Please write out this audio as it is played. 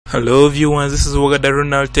Hello viewers, this is Wagada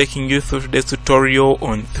Ronald taking you through today's tutorial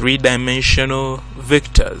on three-dimensional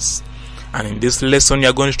vectors. And in this lesson we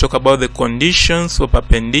are going to talk about the conditions for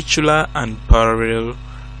perpendicular and parallel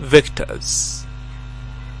vectors.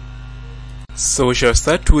 So we shall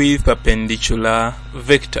start with perpendicular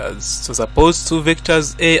vectors. So suppose two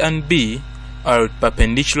vectors A and B are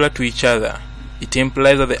perpendicular to each other. It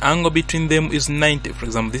implies that the angle between them is 90. For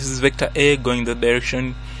example, this is vector A going in the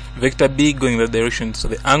direction, vector B going in the direction, so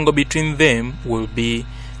the angle between them will be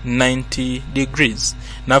 90 degrees.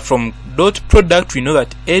 Now from dot product we know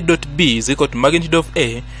that A dot B is equal to magnitude of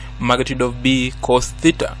A, magnitude of B cos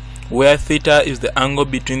theta, where theta is the angle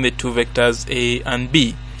between the two vectors A and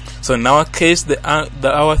B. So in our case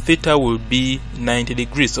our theta will be 90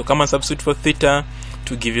 degrees. So come and substitute for theta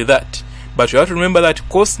to give you that. But you have to remember that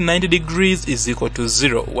cos 90 degrees is equal to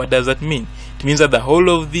 0. What does that mean? It means that the whole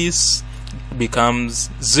of this becomes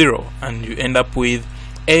 0 and you end up with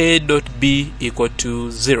A dot B equal to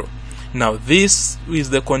 0. Now this is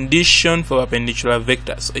the condition for perpendicular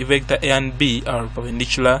vectors. So if vector A and B are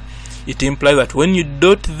perpendicular, it implies that when you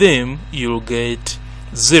dot them you'll get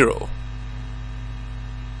 0.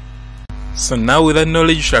 So now with that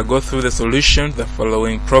knowledge you shall go through the solution to the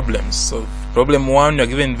following problems. So problem 1, you are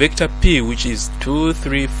given vector P which is 2,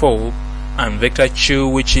 3, 4 and vector Q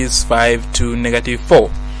which is 5 to negative 4.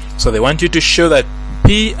 So they want you to show that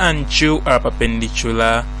P and Q are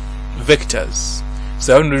perpendicular vectors.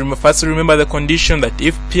 So first remember the condition that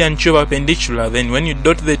if P and Q are perpendicular, then when you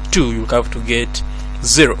dot the 2 you'll have to get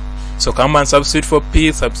 0. So come and substitute for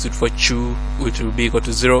P, substitute for Q, which will be equal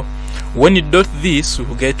to 0. When you dot this, we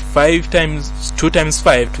will get 2 times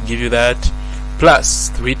 5 to give you that plus,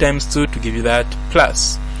 3 times 2 to give you that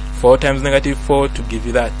plus, 4 times negative 4 to give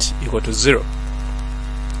you that equal to 0.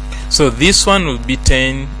 So this one will be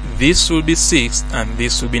 10, this will be 6, and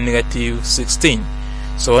this will be negative 16.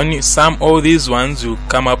 So when you sum all these ones, you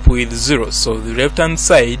come up with 0. So the left hand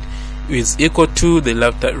side is equal to the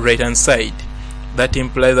right hand side. That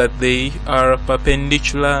implies that they are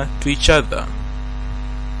perpendicular to each other.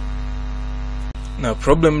 Now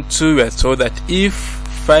problem 2, we are told that if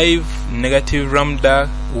 5 negative lambda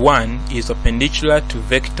 1 is perpendicular to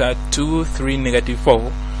vector 2, 3, negative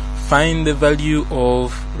 4, find the value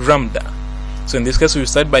of lambda. So in this case we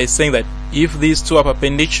start by saying that if these two are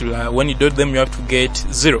perpendicular, when you dot them you have to get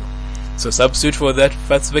 0. So substitute for that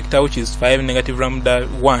first vector which is 5 negative lambda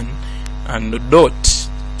 1 and dot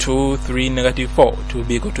 2, 3, negative 4 to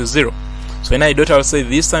be equal to 0. So when I dot I'll say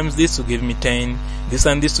this times this to give me 10, this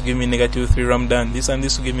and this to give me negative 3 lambda, and this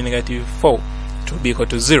to give me negative 4 to be equal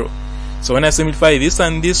to 0. So when I simplify, this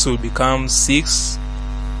and this will become 6.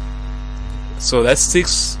 So that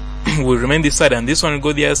 6 will remain this side and this one will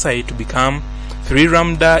go the other side to become 3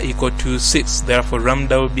 lambda equal to 6. Therefore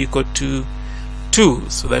lambda will be equal to 2.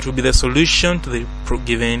 So that will be the solution to the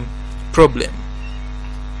given problem.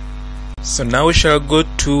 So now we shall go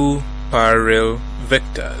to parallel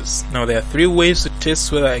vectors. Now there are 3 ways to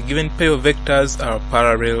test whether a given pair of vectors are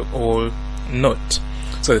parallel or not.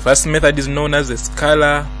 So the first method is known as the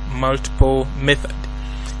scalar multiple method.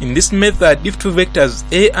 In this method, if two vectors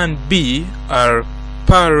A and B are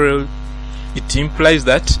parallel, it implies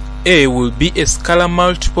that A will be a scalar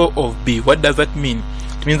multiple of B. What does that mean?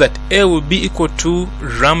 It means that A will be equal to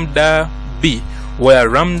lambda B, where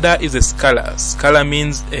lambda is a scalar. Scalar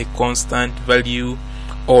means a constant value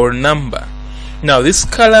or number. Now this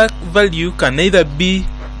scalar value can either be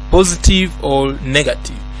positive or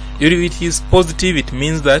negative. If it is positive, it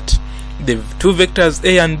means that the two vectors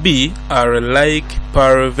A and B are like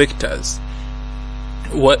parallel vectors.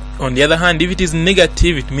 On the other hand, if it is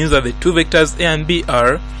negative, it means that the two vectors A and B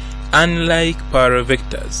are unlike parallel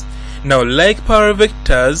vectors. Now like parallel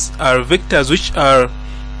vectors are vectors which are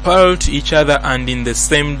parallel to each other and in the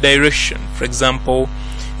same direction. For example,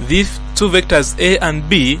 these two vectors A and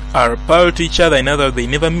B are parallel to each other, in other words they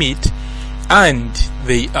never meet, and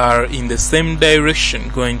they are in the same direction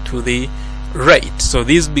going to the right. So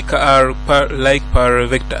these are like parallel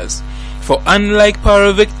vectors. For unlike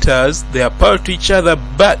parallel vectors, they are parallel to each other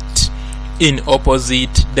but in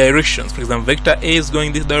opposite directions. For example, vector A is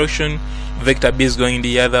going this direction, vector B is going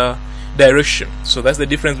the other direction. So that's the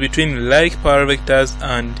difference between like parallel vectors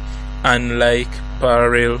and unlike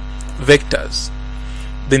parallel vectors.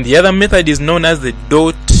 Then the other method is known as the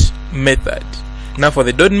dot method. Now for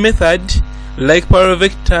the dot method, like parallel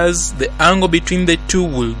vectors, the angle between the two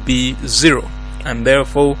will be 0, and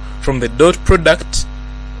therefore from the dot product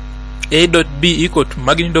A dot B equal to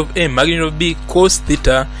magnitude of A, magnitude of B cos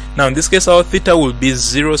theta. Now in this case our theta will be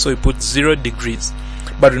 0, so we put 0 degrees.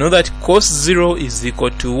 But we know that cos 0 is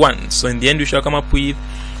equal to 1, so in the end we shall come up with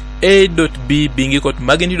A dot B being equal to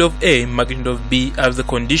magnitude of A, magnitude of B as the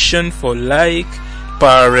condition for like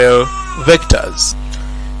parallel vectors.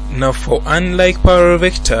 Now for unlike parallel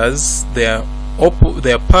vectors, they are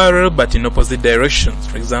parallel but in opposite directions.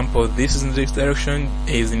 For example, this is in this direction,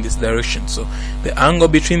 A is in this direction, so the angle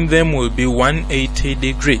between them will be 180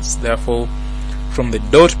 degrees. Therefore, from the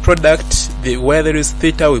dot product, where there is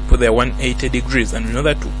theta, we put there 180 degrees, and we know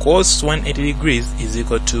that cos 180 degrees is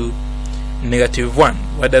equal to -1.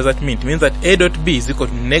 What does that mean? It means that A dot B is equal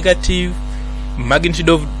to negative magnitude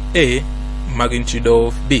of A, magnitude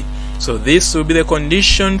of B. So this will be the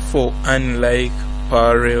condition for unlike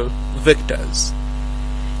parallel vectors.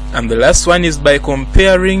 And the last one is by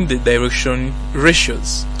comparing the direction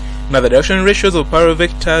ratios. Now the direction ratios of parallel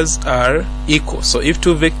vectors are equal. So if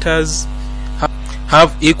two vectors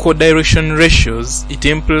have equal direction ratios, it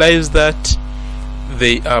implies that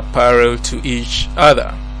they are parallel to each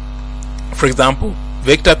other. For example,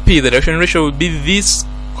 vector P, the direction ratio will be these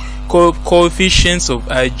coefficients of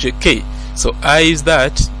I, J, K. So I is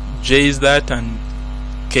that, J is that, and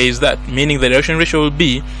K is that, meaning the direction ratio will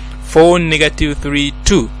be 4, -3,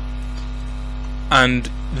 2. And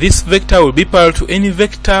this vector will be parallel to any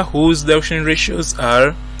vector whose direction ratios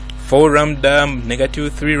are 4 lambda,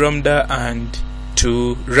 -3 lambda, and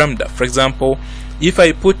 2 lambda. For example, if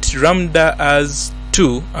I put lambda as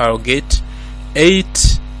 2, I'll get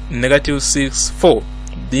 8, -6, 4.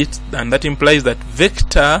 And that implies that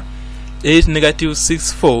vector 8,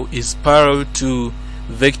 -6, 4 is parallel to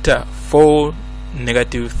vector 4,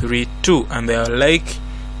 -3, 2, and they are like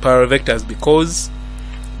parallel vectors because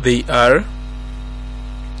they are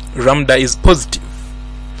lambda is positive.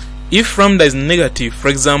 If lambda is negative, for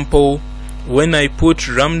example, when I put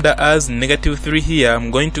lambda as -3 here,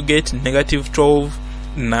 I'm going to get -12,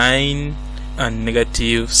 9, and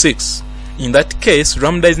 -6. In that case,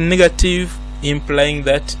 lambda is negative, implying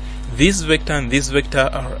that this vector and this vector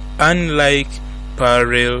are unlike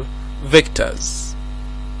parallel vectors.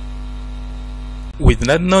 With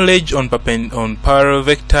that knowledge on parallel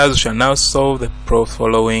vectors, we shall now solve the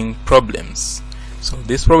following problems. So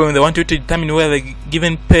this problem, they want you to determine whether the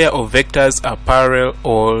given pair of vectors are parallel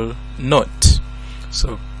or not.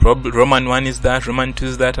 So Roman 1 is that, Roman 2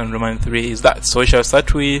 is that, and Roman 3 is that. So we shall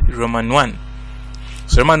start with Roman 1.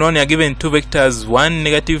 So Roman 1, we are given two vectors, 1,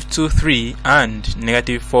 -2, 3, and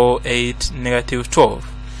 -4, 8, -12.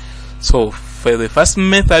 So for the first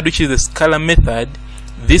method, which is the scalar method,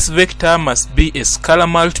 this vector must be a scalar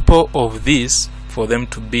multiple of this for them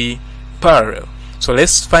to be parallel. So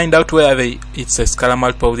let's find out whether it's a scalar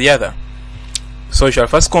multiple of the other. So we shall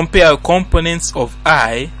first compare components of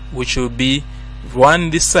I, which will be 1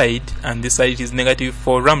 this side, and this side is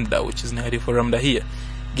 -4 lambda, which is -4 lambda here.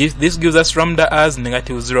 This gives us lambda as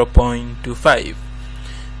 -0.25.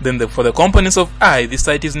 Then for the components of I, this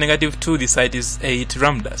side is -2, this side is 8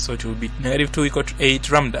 lambda, so it will be -2 equal to 8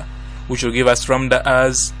 lambda, which will give us lambda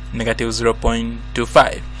as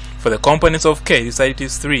 -0.25. For the components of K, this side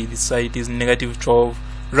is 3, this side is -12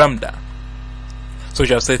 lambda. So we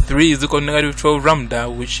shall say 3 is equal to -12 lambda,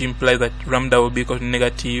 which implies that lambda will be equal to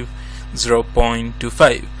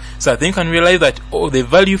 -0.25. So I think you can realize that the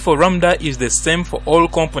value for lambda is the same for all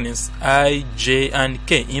components I, J, and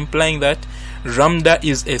K, implying that lambda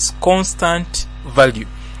is a constant value.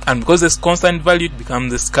 And because it's constant value, it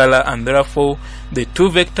becomes a scalar, and therefore the two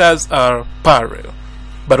vectors are parallel.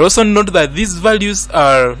 But also note that these values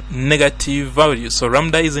are negative values. So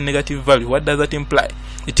lambda is a negative value. What does that imply?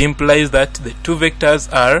 It implies that the two vectors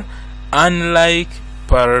are unlike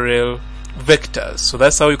parallel vectors. So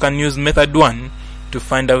that's how you can use method 1 to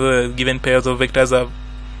find out whether given pairs of vectors are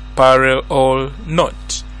parallel or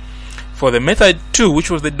not. For the method 2, which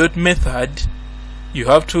was the dot method, you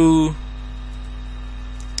have to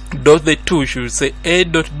dot the 2. You should say A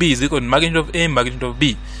dot B is equal to magnitude of A, magnitude of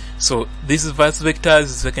B. So this is first vector,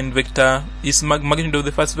 this is second vector, this is magnitude of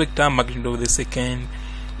the first vector, magnitude of the second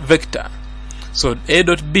vector. So A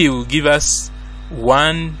dot B will give us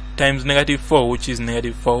 1 times -4, which is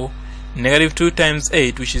 -4, -2 times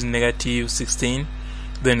 8, which is -16,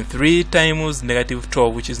 then 3 times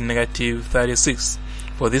 -12, which is -36.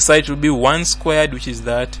 For this side, it will be 1 squared, which is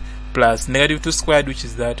that, plus -2 squared, which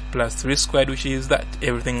is that, plus 3 squared, which is that,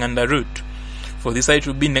 everything under root. For this side, it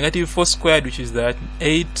will be -4 squared, which is that,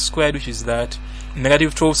 8 squared, which is that,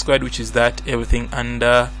 -12 squared, which is that, everything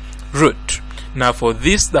under root. Now for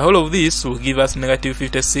this, the whole of this will give us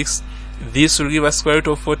 -56, this will give us square root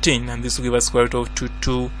of 14, and this will give us square root of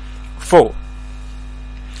 224.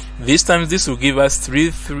 This times this will give us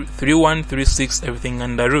 3136, everything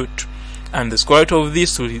under root, and the square root of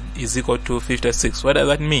this is equal to 56. What does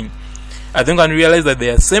that mean? I think I can realize that they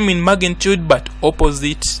are same in magnitude but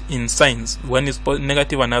opposite in signs. One is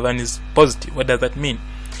negative, another one is positive. What does that mean?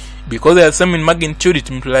 Because they are same in magnitude, it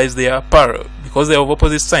implies they are parallel. Because they are of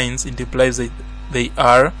opposite signs, it implies that they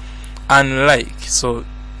are unlike. So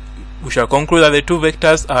we shall conclude that the two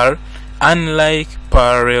vectors are unlike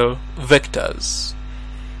parallel vectors.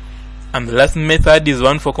 And the last method is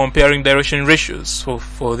one for comparing direction ratios. So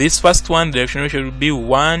for this first one, the direction ratio will be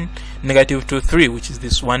 1, negative 2, 3, which is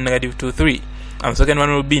this 1, negative 2, 3. And the second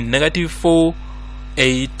one will be negative 4,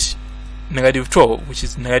 8, negative 12, which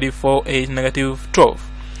is negative 4, 8, negative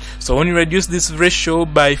 12. So when we reduce this ratio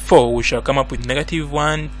by 4, we shall come up with negative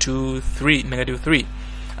 1, 2, 3, negative 3.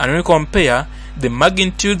 And when we compare, the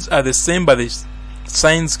magnitudes are the same, but the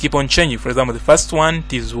signs keep on changing. For example, the first one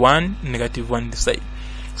is 1, negative 1 this side.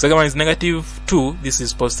 Second one is negative 2, this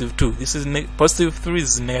is positive 2. This is positive 3,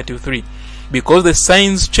 this is negative 3. Because the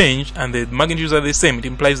signs change and the magnitudes are the same, it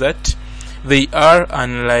implies that they are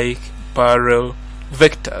unlike parallel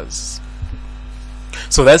vectors.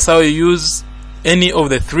 So that's how you use any of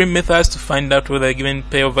the three methods to find out whether a given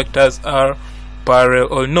pair of vectors are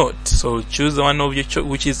parallel or not. So choose the one of your choice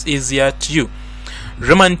which is easier to you.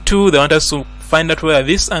 Roman 2, they want us to find out whether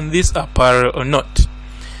this and this are parallel or not.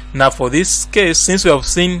 Now for this case, since we have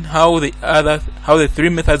seen how the three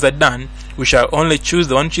methods are done, we shall only choose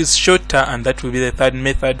the one which is shorter, and that will be the third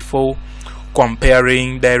method for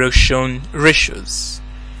comparing direction ratios.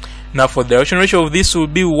 Now for the direction ratio of this will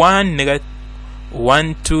be 1,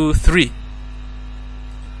 2, 3.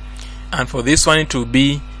 And for this one it will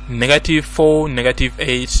be negative 4, negative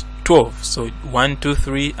 8, 12. So 1, 2,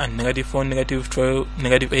 3 and negative 4, negative 12,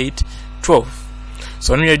 negative 8, 12.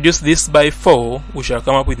 So when we reduce this by 4, we shall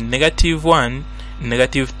come up with negative 1,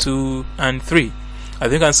 negative 2 and 3.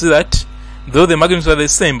 As you can see that though the magnitudes are the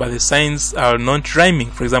same, but the signs are not rhyming.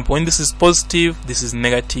 For example, when this is positive, this is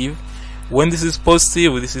negative. When this is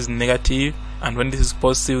positive, this is negative. And when this is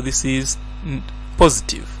positive, this is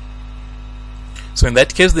positive. So in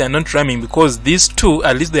that case, they are not rhyming, because these two,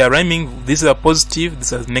 at least they are rhyming. This is a positive,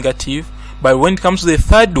 this is negative. But when it comes to the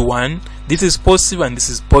third one, this is positive and this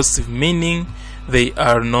is positive, meaning they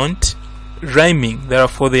are not rhyming,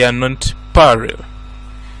 therefore they are not parallel.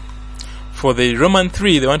 For the Roman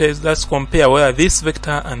 3, they want us to compare whether this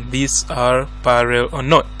vector and this are parallel or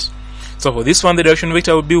not. So for this one, the direction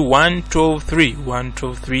vector will be 1, 12, 3, 1,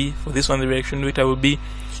 12, 3. For this one, the direction vector will be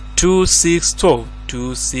 2, 6, 12,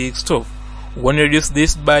 2, 6, 12. When you reduce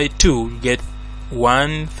this by 2, you get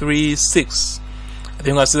 1, 3, 6. I think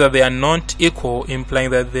you can see that they are not equal, implying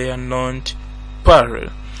that they are not parallel.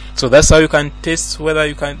 So that's how you can test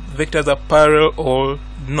whether vectors are parallel or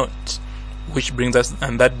not. Which brings us,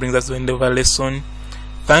 and that brings us to the end of our lesson.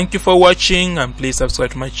 Thank you for watching, and please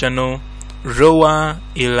subscribe to my channel, Rowa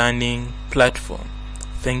e-learning platform.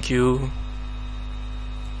 Thank you.